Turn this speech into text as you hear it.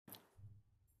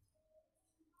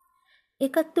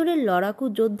একাত্তরের লড়াকু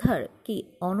যোদ্ধার কি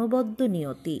অনবদ্য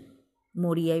নিয়তি।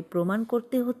 মরিয়ায় প্রমাণ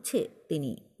করতে হচ্ছে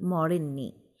তিনি মরেননি।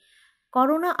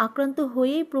 করোনা আক্রান্ত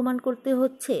হয়েই প্রমাণ করতে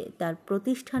হচ্ছে তার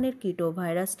প্রতিষ্ঠানের কিটো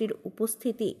ভাইরাসটির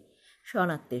উপস্থিতি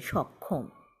শনাক্তে সক্ষম।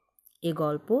 এ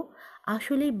গল্প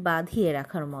আসলেই বাঁধিয়ে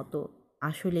রাখার মতো।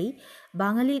 আসলেই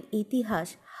বাঙালির ইতিহাস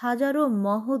হাজারো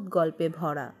মহৎ গল্পে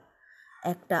ভরা।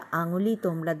 একটা আঙুলই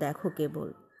তোমরা দেখো কেবল,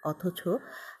 অথচ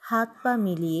হাত পা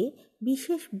মিলিয়ে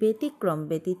বিশেষ ব্যতিক্রম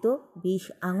ব্যতীত 20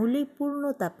 আঙুলেই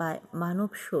পূর্ণতা পায় মানব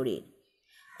শরীর।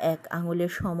 এক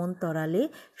আঙুলের সমান্তরালে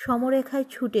সমরেখায়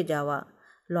ছুটে যাওয়া,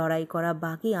 লড়াই করা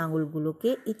বাকি আঙুলগুলোকে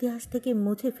ইতিহাস থেকে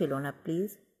মুছে ফেলো না প্লিজ।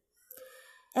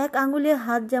 এক আঙুলে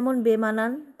হাত যেমন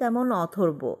বেমানান তেমন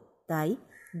অথর্ব, তাই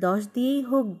 10 দিয়েই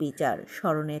হোক বিচার,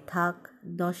 স্মরণে থাক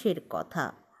 10-এর কথা।